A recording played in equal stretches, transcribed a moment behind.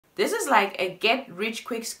This is like a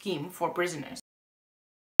get-rich-quick scheme for prisoners.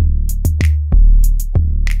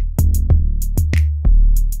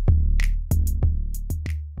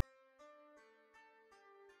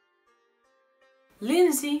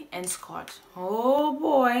 Lindsey and Scott. Oh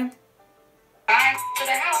boy. Back to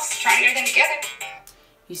the house, trying to get them together.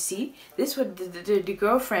 You see, this what the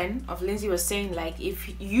girlfriend of Lindsey was saying, like,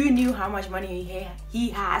 if you knew how much money he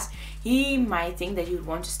has, he might think that you'd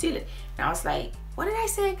want to steal it. And I was like, what did I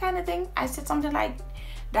say, kind of thing? I said something like,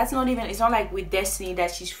 that's not even, it's not like with Destiny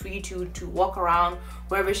that she's free to walk around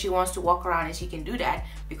wherever she wants to walk around, and she can do that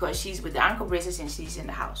because she's with the ankle braces and she's in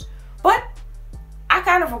the house. But I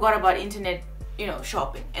kind of forgot about internet, you know,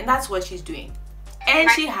 shopping, and that's what she's doing. And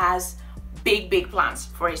she has big plans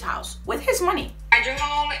for his house with his money. My dream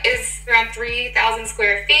home is around 3,000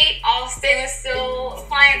 square feet, all stainless steel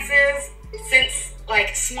appliances. Since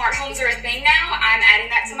like smart homes are a thing now, I'm adding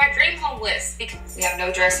that to my dream home list because we have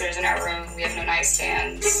no dressers in our room, we have no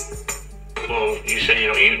nightstands. Well, you said you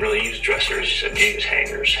don't really use dressers, you said you use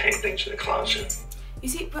hangers, hang things in the closet. You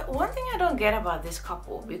see, but one thing I don't get about this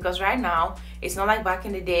couple, because right now it's not like back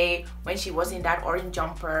in the day when she was in that orange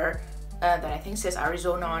jumper that I think says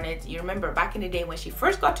Arizona on it. You remember back in the day when she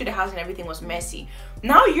first got to the house and everything was messy.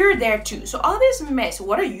 Now you're there too. So all this mess,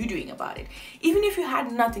 what are you doing about it? Even if you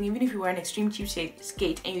had nothing, even if you were an extreme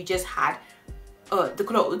cheapskate and you just had the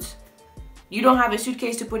clothes, you don't have a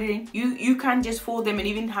suitcase to put it in. You can't just fold them and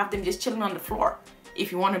even have them just chilling on the floor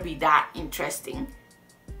if you want to be that interesting.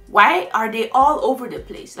 Why are they all over the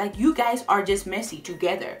place? Like, you guys are just messy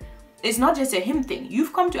together. It's not just a him thing.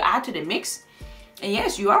 You've come to add to the mix. And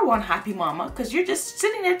yes, you are one happy mama because you're just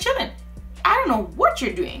sitting there chilling. I don't know what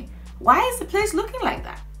you're doing. Why is the place looking like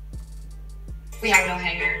that? We have no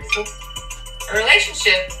hangers. A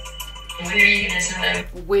relationship. When are you gonna tell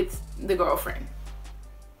them? With the girlfriend.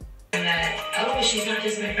 Oh, she's not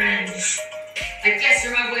just my friend. Like, yes,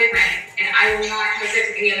 you're my boyfriend, and I will not have sex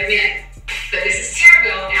with any other men. But this is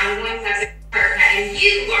terrible, and I'm going to have sex with her, and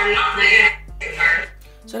you are not going to have sex with her.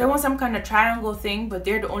 So they want some kind of triangle thing, but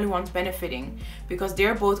they're the only ones benefiting because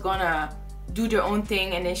they're both gonna do their own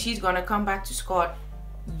thing, and then she's gonna come back to Scott.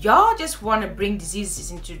 Y'all just want to bring diseases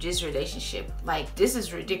into this relationship. Like, this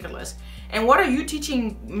is ridiculous. And what are you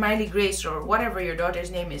teaching Miley Grace, or whatever your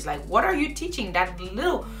daughter's name is? Like, what are you teaching that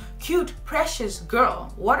little cute precious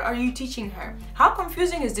girl? What are you teaching her? How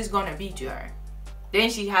confusing is this gonna be to her? Then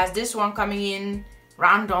she has this one coming in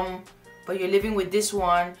random, but you're living with this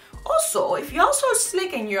one. Also, if you're also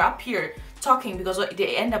slick and you're up here talking, because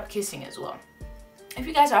they end up kissing as well. If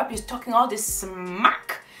you guys are up here talking all this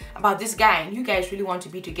smack about this guy and you guys really want to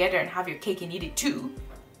be together and have your cake and eat it too,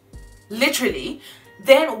 literally,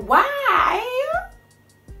 then why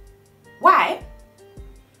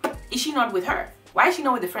is she not with her? Why is she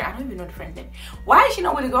not with the friend? I don't even know the friend's name. Why is she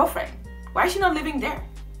not with the girlfriend? Why is she not living there?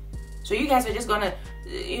 So you guys are just gonna,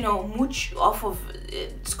 you know, mooch off of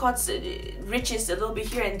Scott's riches a little bit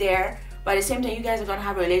here and there, but at the same time you guys are gonna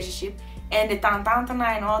have a relationship, and the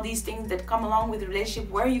tantantana and all these things that come along with the relationship.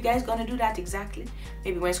 Where are you guys gonna do that exactly?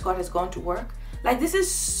 Maybe when Scott has gone to work? Like, this is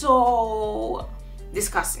so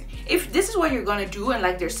disgusting. If this is what you're gonna do, and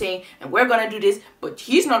like they're saying, and we're gonna do this, but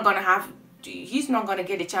he's not gonna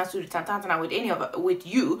get a chance to do the tantantana with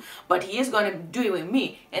you, but he is gonna do it with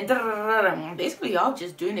me, and basically y'all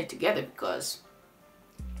just doing it together because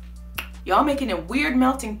y'all making a weird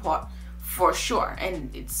melting pot for sure,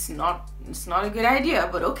 and it's not a good idea,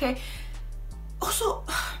 but okay. Also,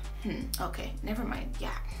 okay, never mind.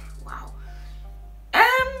 Yeah, wow.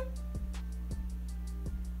 I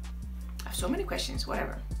have so many questions.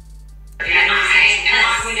 Whatever. And I am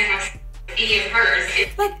not going to have any of hers.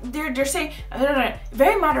 Like, they're saying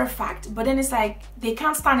very matter of fact, but then it's like they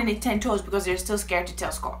can't stand any 10 toes because they're still scared to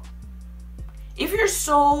tell Scott. If you're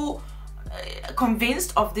so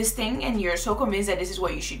convinced of this thing and you're so convinced that this is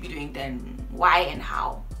what you should be doing, then why and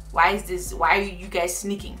how? Why are you guys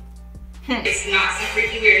sneaking? It's not some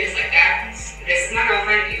freaky weirdness like that. This is my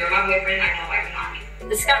girlfriend, you're my boyfriend, I know I cannot be.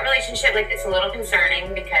 The Scott relationship, like, it's a little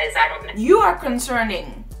concerning because I don't You are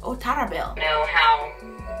concerning. Oh, Tarabel. know how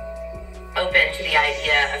open to the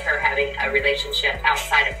idea of her having a relationship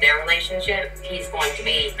outside of their relationship he's going to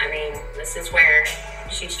be. I mean, this is where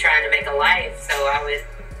she's trying to make a life, so I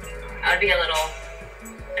would be a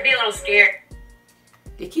little scared.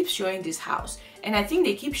 They keep showing this house, and I think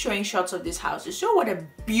they keep showing shots of this house to show what a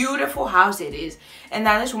beautiful house it is, and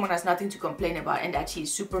that this woman has nothing to complain about, and that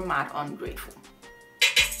she's super mad ungrateful.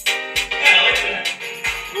 Yeah, I like that.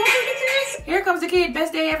 Look at this. Here comes the kid,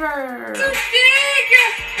 best day ever. So big.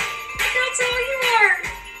 That's all you are.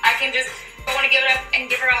 I can just, if I want to give it up and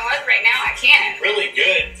give her a hug right now, I can. Really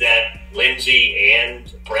good that Lindsey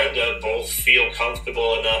and Brenda both feel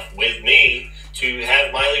comfortable enough with me to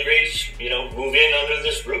have Miley Grace, you know, move in under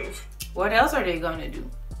this roof. What else are they gonna do?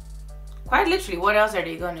 Quite literally, what else are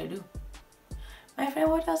they gonna do? My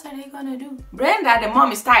friend, what else are they gonna do? Brenda, the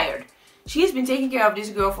mom, is tired. She's been taking care of this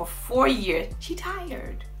girl for 4 years. She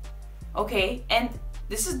tired. Okay, and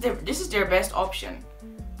this is their best option.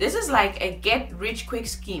 This is like a get-rich-quick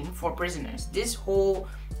scheme for prisoners. This whole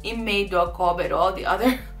inmate.com and all the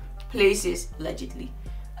other places, allegedly,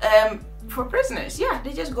 for prisoners. Yeah,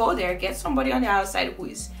 they just go there, get somebody on the outside who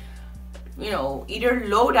is, you know, either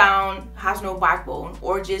low down, has no backbone,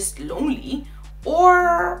 or just lonely,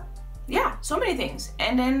 or yeah, so many things,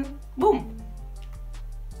 and then boom.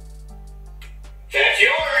 That's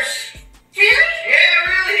yours. Really? Yeah,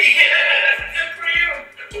 really. Yeah. Good for you.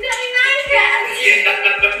 You got me Minecraft.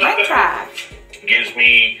 Minecraft Gives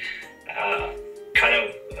me kind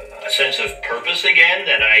of a sense of purpose again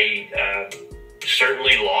that I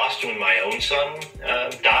certainly lost when my own son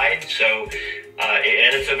died. So,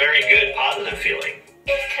 and it's a very good, positive feeling.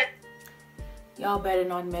 Y'all better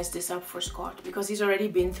not mess this up for Scott, because he's already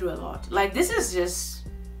been through a lot. Like, this is just...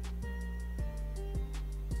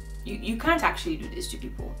 You can't actually do this to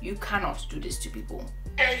people. You cannot do this to people.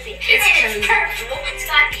 It's purple.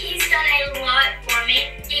 Scott, he's done a lot for me.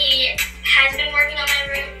 He has been working on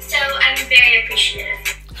my room, so I'm very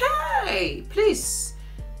appreciative. Hey, please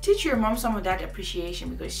teach your mom some of that appreciation,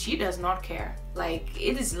 because she does not care. Like,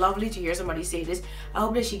 it is lovely to hear somebody say this. I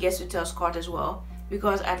hope that she gets to tell Scott as well,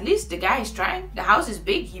 because at least the guy is trying. The house is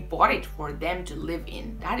big. He bought it for them to live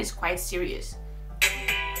in. That is quite serious.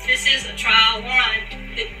 This is a trial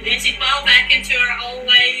run. Lindsey fall back into her old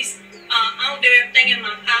ways. I'll do everything in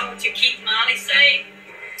my power to keep Molly safe.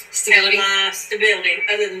 Stability. My stability,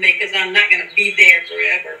 other than me, because I'm not going to be there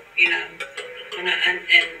forever, you know. And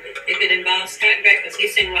if it involves Scott, great, because he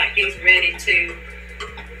seems like he's ready to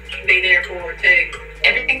be there for her too.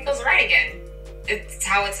 Everything feels right again. It's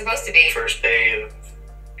how it's supposed to be. First day of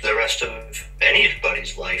the rest of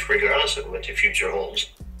anybody's life, regardless of what the future holds.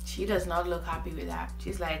 She does not look happy with that.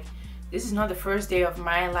 She's like, this is not the first day of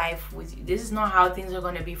my life with you. This is not how things are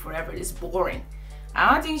going to be forever. It's boring.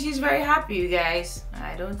 I don't think she's very happy, you guys.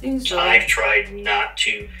 I don't think so. I've tried not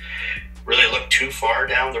to really look too far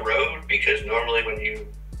down the road, because normally when you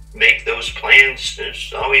make those plans,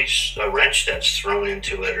 there's always a wrench that's thrown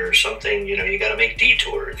into it or something. You know, you got to make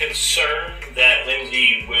detours. Concerned that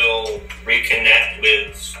Lindsey will reconnect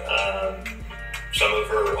with some of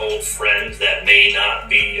her old friends that may not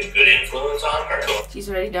be a good influence on her. She's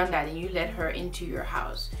already done that, and you let her into your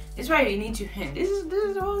house. That's why you need to hint. This is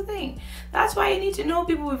the whole thing. That's why you need to know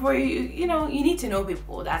people before you need to know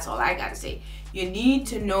people. That's all I gotta say. You need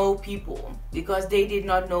to know people, because they did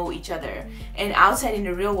not know each other. And outside in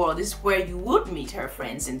the real world, this is where you would meet her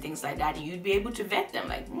friends and things like that. And you'd be able to vet them.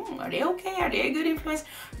 Like, are they okay? Are they a good influence?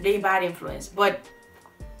 Are they a bad influence? But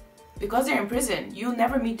because they're in prison, you'll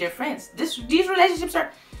never meet their friends. These relationships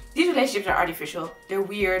are artificial. They're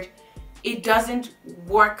weird. It doesn't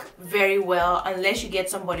work very well unless you get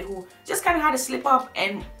somebody who just kind of had to slip up,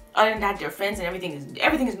 and other than that, they're friends and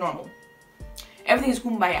everything is normal. Everything is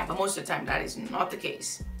kumbaya, but most of the time that is not the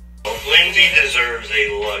case. Lindsey deserves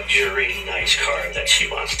a luxury, nice car that she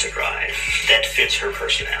wants to drive that fits her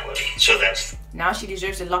personality. So that's... Now she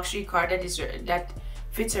deserves a luxury car that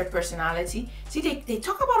fits her personality. See, they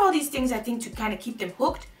talk about all these things, I think, to kind of keep them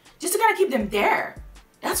hooked, just to kind of keep them there.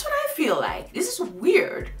 That's what I feel like. This is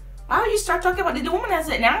weird. Why would you start talking about it? The woman has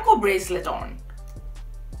an ankle bracelet on.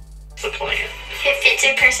 The plan. If it fits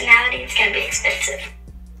her personality, it's gonna be expensive.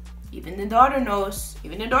 Even the daughter knows.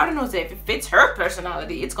 Even the daughter knows that if it fits her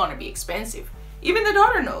personality, it's gonna be expensive. Even the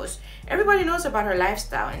daughter knows. Everybody knows about her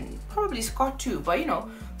lifestyle, and probably Scott too. But you know,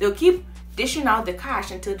 they'll keep dishing out the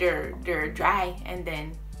cash until they're dry, and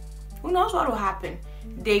then who knows what will happen.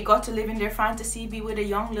 They got to live in their fantasy, be with a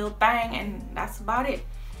young little bang, and that's about it.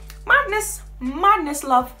 Madness,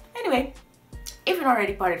 love. Anyway, if you're not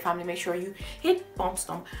already part of the family, make sure you hit bump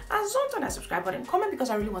stomp and don't turn that subscribe button. Comment,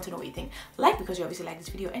 because I really want to know what you think. Like, because you obviously like this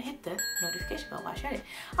video, and hit the notification bell while I share it.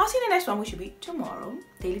 I'll see you in the next one, which should be tomorrow.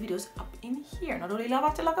 Daily videos up in here. Not only love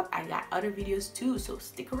after lockup, I got other videos too, so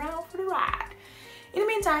stick around for the ride. In the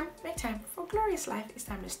meantime, make time for glorious life. It's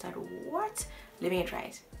time to start what? Living it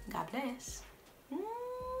right. God bless.